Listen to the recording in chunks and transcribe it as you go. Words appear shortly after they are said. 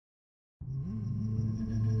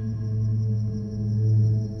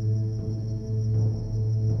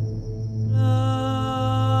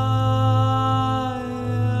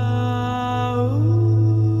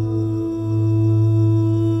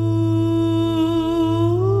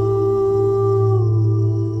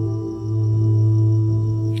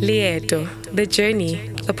Lieto, The Journey,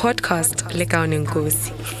 the podcast Lekao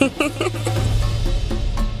Nkosi.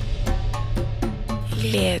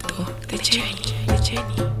 Lieto, The Journey, The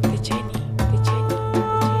Journey, The Journey, The Journey.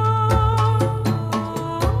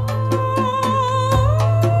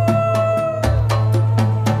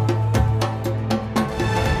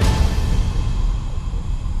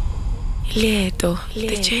 Lieto,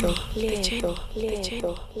 The Journey, The Journey, The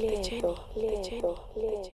Journey, The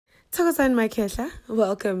Journey. Thokozani Makehla,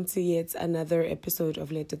 welcome to yet another episode of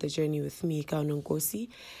Leto the Journey with me, Lekao Nkosi.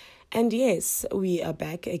 And yes, we are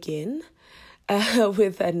back again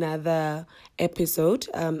with another episode.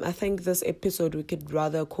 I think this episode we could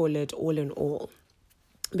rather call it All in All,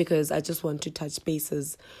 because I just want to touch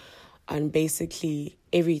bases on basically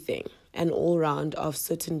everything and all round of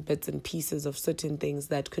certain bits and pieces of certain things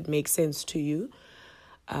that could make sense to you.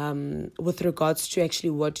 With regards to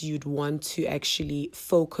actually what you'd want to actually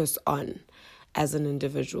focus on as an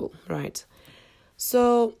individual, right?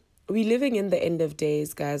 So we're living in the end of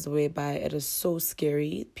days, guys, whereby it is so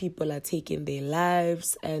scary. People are taking their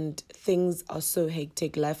lives and things are so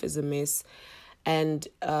hectic. Life is a mess. And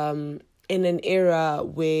in an era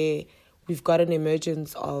where we've got an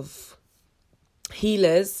emergence of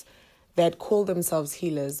healers that call themselves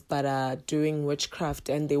healers but are doing witchcraft,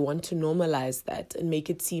 and they want to normalize that and make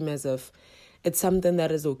it seem as if it's something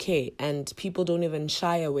that is okay, and people don't even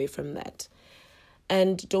shy away from that.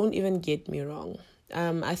 And don't even get me wrong.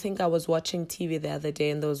 I think I was watching TV the other day,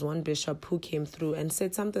 and there was one bishop who came through and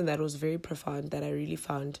said something that was very profound that I really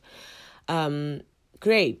found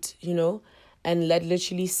great, and that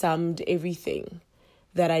literally summed everything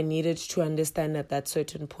that I needed to understand at that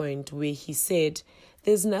certain point, where he said,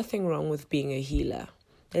 there's nothing wrong with being a healer.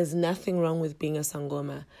 There's nothing wrong with being a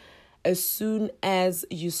sangoma. As soon as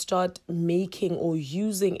you start making or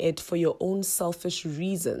using it for your own selfish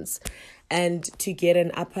reasons and to get an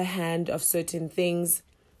upper hand of certain things,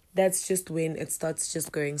 that's just when it starts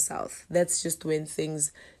just going south. That's just when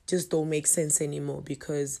things just don't make sense anymore,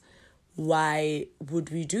 because why would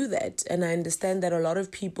we do that? And I understand that a lot of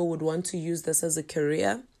people would want to use this as a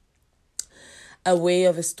career, a way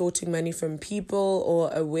of extorting money from people,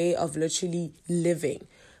 or a way of literally living,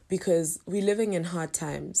 because we're living in hard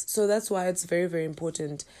times. So that's why it's very, very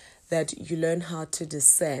important that you learn how to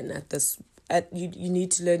discern you need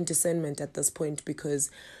to learn discernment at this point, because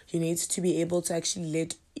you need to be able to actually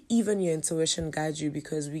let even your intuition guide you,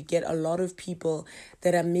 because we get a lot of people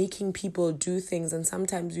that are making people do things, and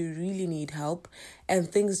sometimes you really need help and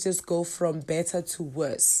things just go from better to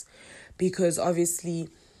worse, because obviously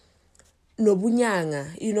no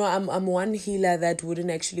bunyanga. I'm one healer that wouldn't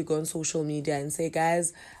actually go on social media and say,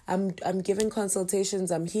 guys, I'm giving consultations,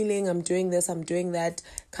 I'm healing, I'm doing this, I'm doing that.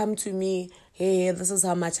 Come to me. Hey, this is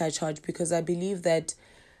how much I charge, because I believe that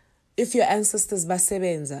if your ancestors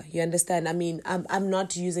basebenza, you understand? I mean, I'm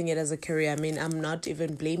not using it as a career. I mean, I'm not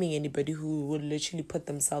even blaming anybody who would literally put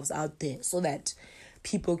themselves out there so that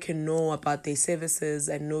people can know about their services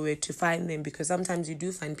and know where to find them, because sometimes you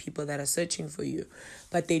do find people that are searching for you,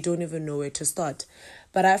 but they don't even know where to start.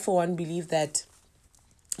 But I, for one, believe that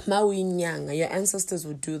Mawinyanga, your ancestors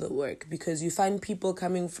would do the work, because you find people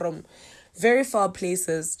coming from very far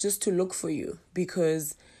places just to look for you,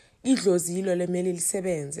 because I'm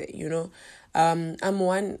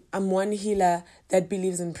one healer that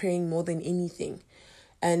believes in praying more than anything.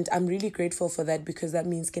 And I'm really grateful for that, because that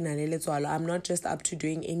means I'm not just up to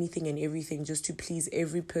doing anything and everything just to please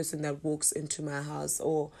every person that walks into my house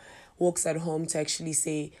or walks at home to actually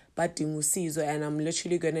say, but and I'm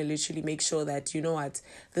literally going to make sure that, you know what,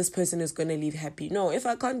 this person is going to leave happy. No, if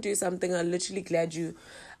I can't do something,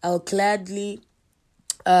 I'll gladly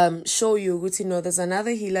show you, there's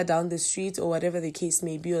another healer down the street, or whatever the case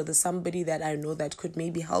may be, or there's somebody that I know that could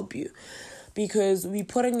maybe help you. Because we're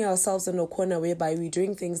putting ourselves in a corner whereby we're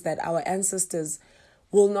doing things that our ancestors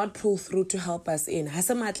will not pull through to help us in.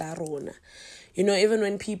 Even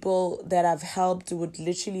when people that I've helped would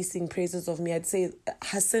literally sing praises of me, I'd say,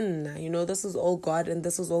 Hassan, this is all God and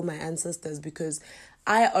this is all my ancestors, because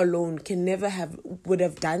I alone would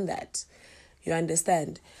have done that. You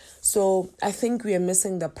understand? So I think we are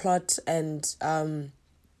missing the plot, and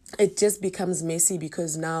it just becomes messy,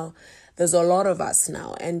 because now there's a lot of us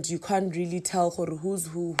now, and you can't really tell who's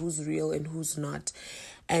real and who's not.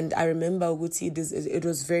 And I remember, it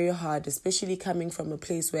was very hard, especially coming from a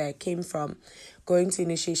place where I came from, going to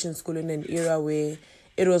initiation school in an era where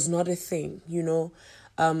it was not a thing,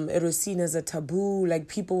 It was seen as a taboo, like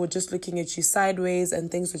people were just looking at you sideways,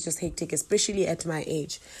 and things were just hectic, especially at my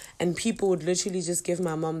age. And people would literally just give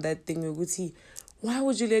my mom that thing, why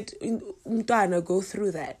would you let umntwana go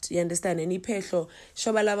through that? You understand? And ipehlo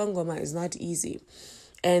shobalabangoma is not easy.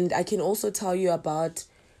 And I can also tell you about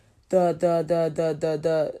the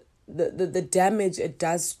damage it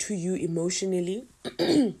does to you emotionally,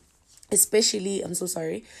 especially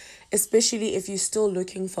if you're still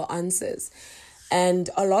looking for answers. And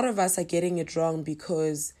a lot of us are getting it wrong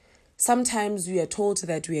because sometimes we are told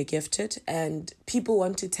that we are gifted and people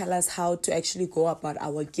want to tell us how to actually go about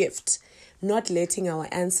our gift, not letting our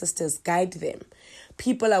ancestors guide them.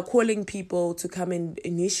 People are calling people to come and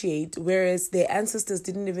initiate, whereas their ancestors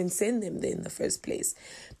didn't even send them there in the first place.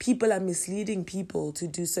 People are misleading people to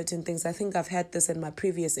do certain things. I think I've had this in my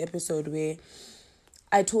previous episode where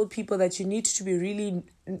I told people that you need to be really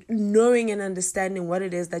knowing and understanding what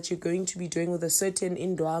it is that you're going to be doing with a certain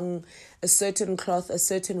indwang, a certain cloth, a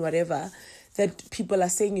certain whatever that people are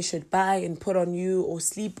saying you should buy and put on you or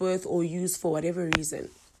sleep with or use for whatever reason.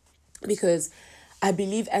 Because I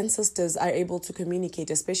believe ancestors are able to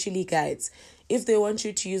communicate, especially guides. If they want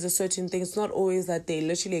you to use a certain thing, it's not always that they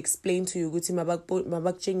literally explain to you,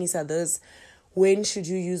 when should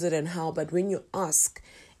you use it and how. But when you ask,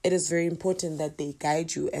 it is very important that they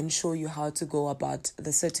guide you and show you how to go about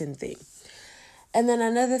the certain thing. And then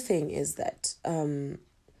another thing is that I'm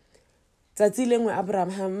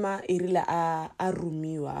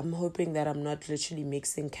hoping that I'm not literally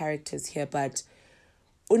mixing characters here, but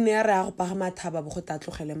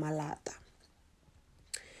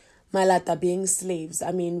Malata being slaves.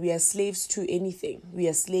 I mean, we are slaves to anything. We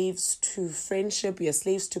are slaves to friendship. We are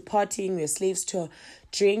slaves to partying. We are slaves to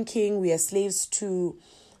drinking. We are slaves to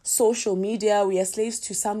social media. We are slaves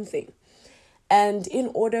to something. And in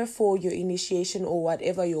order for your initiation or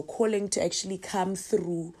whatever you're calling to actually come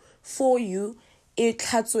through for you,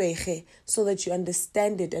 so that you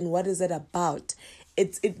understand it and what is it about.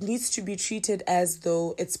 It needs to be treated as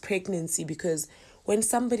though it's pregnancy, because when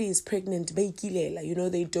somebody is pregnant, they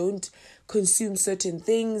don't consume certain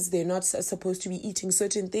things. They're not supposed to be eating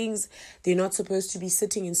certain things. They're not supposed to be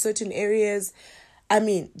sitting in certain areas. I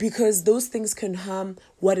mean, because those things can harm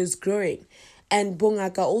what is growing. And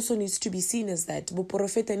Bongaka also needs to be seen as that.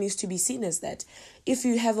 Buprofeta needs to be seen as that. If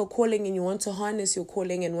you have a calling and you want to harness your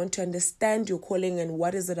calling and want to understand your calling and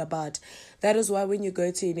what is it about, that is why when you go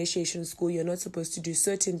to initiation school, you're not supposed to do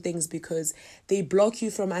certain things because they block you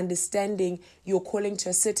from understanding your calling to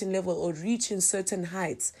a certain level or reaching certain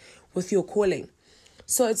heights with your calling.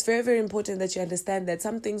 So it's very, very important that you understand that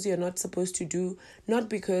some things you're not supposed to do, not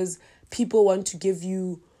because people want to give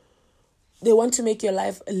you, they want to make your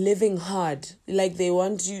life living hard. Like they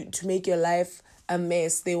want you to make your life a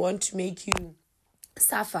mess. They want to make you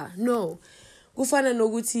suffer. No. Kufana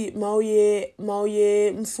noguti mauye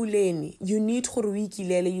mfuleni. You need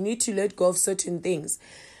you need to let go of certain things.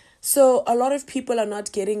 So a lot of people are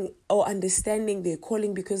not getting or understanding their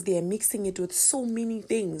calling because they are mixing it with so many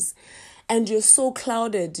things. And you're so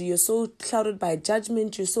clouded. You're so clouded by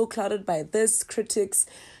judgment. You're so clouded by this, critics.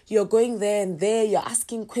 You're going there and there. You're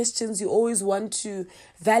asking questions. You always want to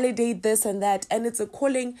validate this and that. And it's a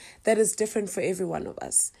calling that is different for every one of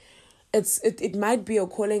us. It might be a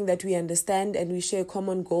calling that we understand and we share a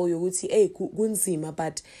common goal. You would say,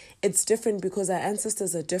 but it's different because our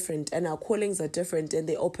ancestors are different and our callings are different and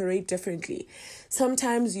they operate differently.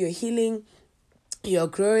 Sometimes you're healing, you're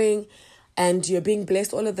growing, and you're being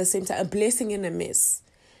blessed all at the same time. A blessing in a mess.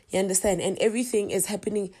 You understand? And everything is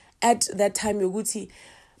happening at that time. Yoguti,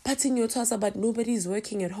 but in your toss, but nobody is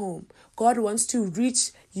working at home. God wants to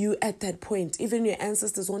reach you at that point. Even your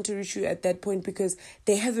ancestors want to reach you at that point because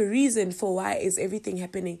they have a reason for why is everything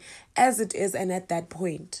happening as it is and at that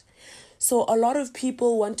point. So a lot of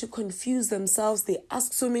people want to confuse themselves. They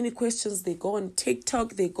ask so many questions. They go on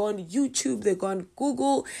TikTok, they go on YouTube, they go on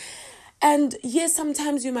Google. And yes,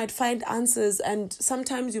 sometimes you might find answers and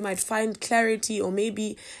sometimes you might find clarity or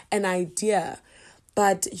maybe an idea.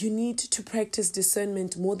 But you need to practice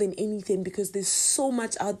discernment more than anything because there's so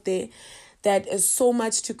much out there that is so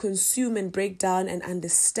much to consume and break down and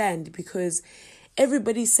understand because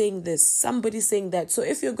everybody's saying this, somebody's saying that. So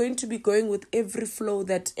if you're going to be going with every flow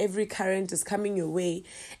that every current is coming your way,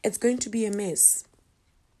 it's going to be a mess.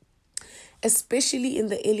 Especially in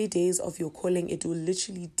the early days of your calling, it will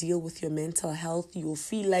literally deal with your mental health. You will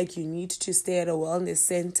feel like you need to stay at a wellness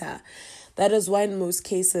center. That is why in most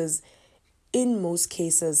cases,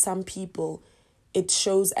 some people, it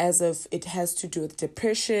shows as if it has to do with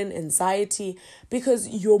depression, anxiety, because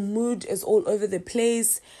your mood is all over the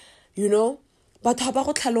place, you know. But you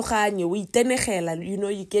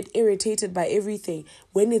get irritated by everything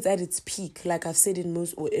when it's at its peak, like I've said in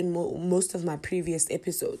most of my previous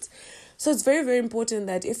episodes. So it's very, very important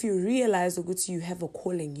that if you realize that you have a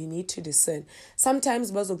calling, you need to discern.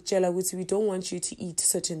 Sometimes we don't want you to eat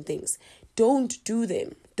certain things. Don't do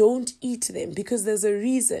them. Don't eat them because there's a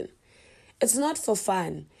reason. It's not for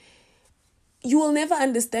fun. You will never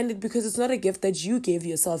understand it because it's not a gift that you gave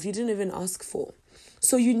yourself. You didn't even ask for.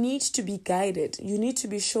 So you need to be guided. You need to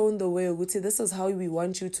be shown the way. This is how we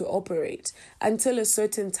want you to operate until a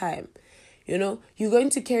certain time. You're going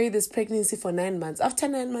to carry this pregnancy for 9 months. After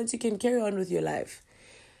 9 months, you can carry on with your life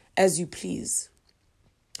as you please.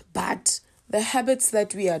 But the habits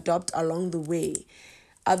that we adopt along the way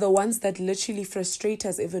are the ones that literally frustrate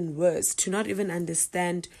us even worse, to not even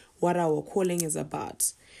understand what our calling is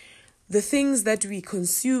about. The things that we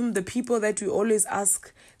consume, the people that we always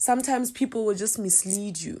ask, sometimes people will just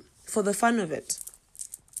mislead you for the fun of it.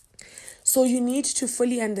 So you need to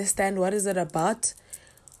fully understand what is it about.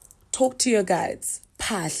 Talk to your guides.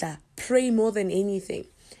 Phahla. Pray more than anything.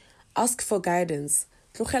 Ask for guidance.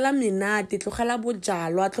 Tlogela menate, tlogela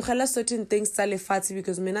bojalwa, tlogela certain things tsa lefatshe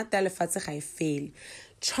because menate ya lefatshe ga e fail.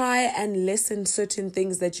 Try and listen certain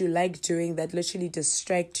things that you like doing that literally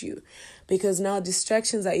distract you, because now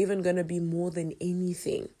distractions are even going to be more than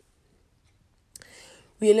anything.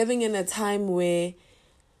 We are living in a time where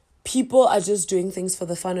people are just doing things for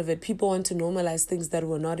the fun of it. People want to normalize things that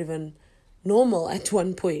were not even normal at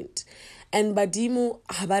one point. And badimo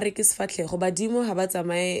habarekis fatlego, badimo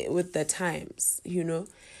habatsamaye with the times,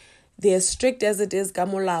 They're strict as it is,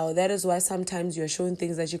 kamolao. That is why sometimes you're shown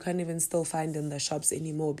things that you can't even still find in the shops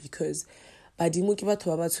anymore, because badimo ke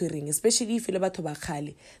batho ba tshwereng, especially if you le batho ba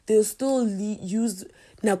khale. They'll still use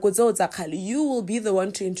nako tseo tsa khale. You will be the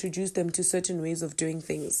one to introduce them to certain ways of doing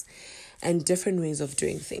things and different ways of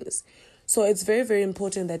doing things. So it's very, very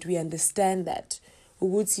important that we understand that.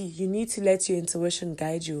 Uguti, you need to let your intuition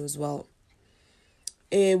guide you as well.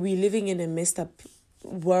 We're living in a messed up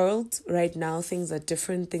world right now. Things are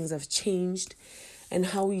different. Things have changed, and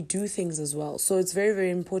how we do things as well. So it's very, very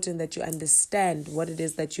important that you understand what it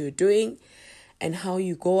is that you're doing and how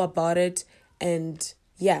you go about it. And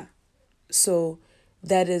yeah, so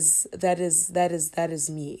that is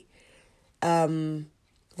me.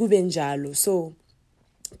 Gubenjalo. So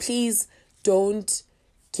please don't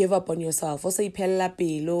give up on yourself.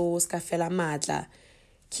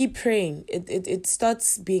 Keep praying. It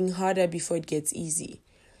starts being harder before it gets easy.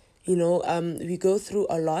 We go through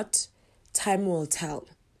a lot. Time will tell.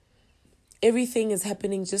 Everything is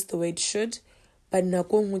happening just the way it should, but and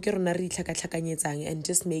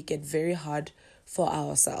just make it very hard for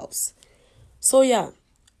ourselves. So yeah,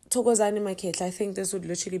 Thokozani Makhetla, I think this would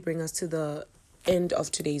literally bring us to the end of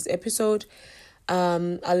today's episode.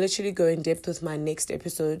 I'll literally go in depth with my next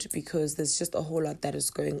episode because there's just a whole lot that is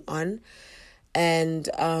going on. And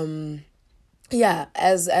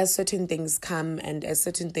as certain things come and as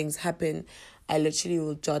certain things happen, I literally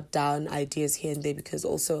will jot down ideas here and there, because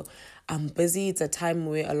also I'm busy. It's a time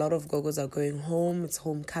where a lot of gogos are going home. It's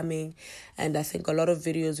homecoming, and I think a lot of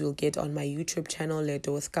videos you'll get on my YouTube channel,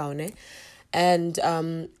 Leto with Kaune. And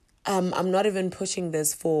I'm not even pushing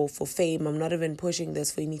this for fame. I'm not even pushing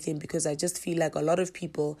this for anything, because I just feel like a lot of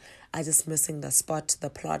people are just missing the spot, the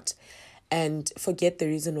plot, and forget the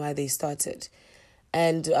reason why they started.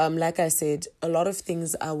 And like I said, a lot of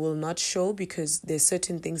things I will not show because there's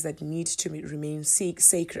certain things that need to remain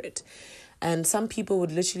sacred. And some people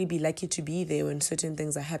would literally be lucky to be there when certain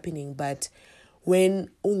things are happening. But when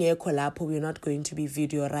ungekho lapho, we're not going to be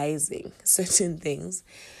videoizing certain things,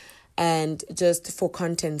 and just for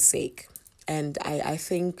content's sake. And I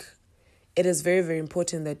think it is very, very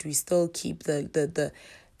important that we still keep the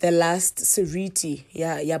last seriti,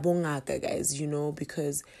 bongaka, guys,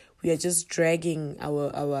 because we are just dragging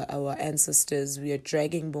our ancestors. We are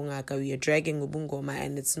dragging bongaka, we are dragging ubungoma,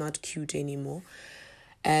 and it's not cute anymore.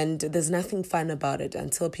 And there's nothing fun about it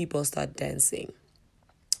until people start dancing.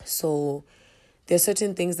 So there's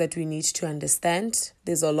certain things that we need to understand.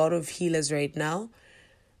 There's a lot of healers right now.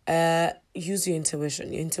 Use your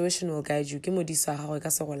intuition. Your intuition will guide you.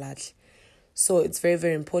 So it's very,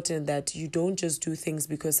 very important that you don't just do things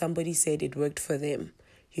because somebody said it worked for them.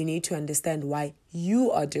 You need to understand why you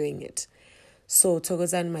are doing it. So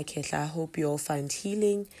Thokozani Makhetla, I hope you all find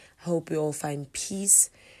healing. I hope you all find peace.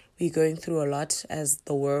 We're going through a lot as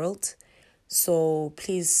the world. So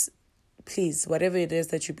please, whatever it is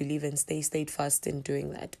that you believe in, stay steadfast in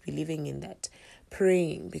doing that, believing in that,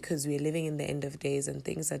 praying, because we're living in the end of days and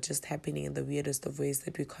things are just happening in the weirdest of ways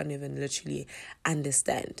that we can't even literally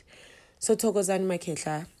understand. So Thokozani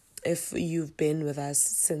Makhetla, if you've been with us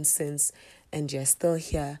since and you're still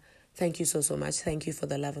here, thank you so much. Thank you for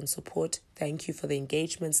the love and support. Thank you for the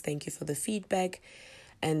engagements. Thank you for the feedback.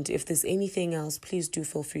 And if there's anything else, please do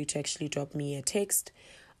feel free to actually drop me a text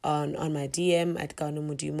on my DM at Kaone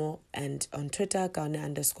Modimo and on Twitter,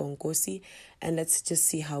 Kaone_Nkosi. And let's just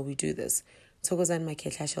see how we do this. Thokozani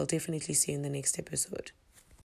Makhetla, I shall definitely see you in the next episode.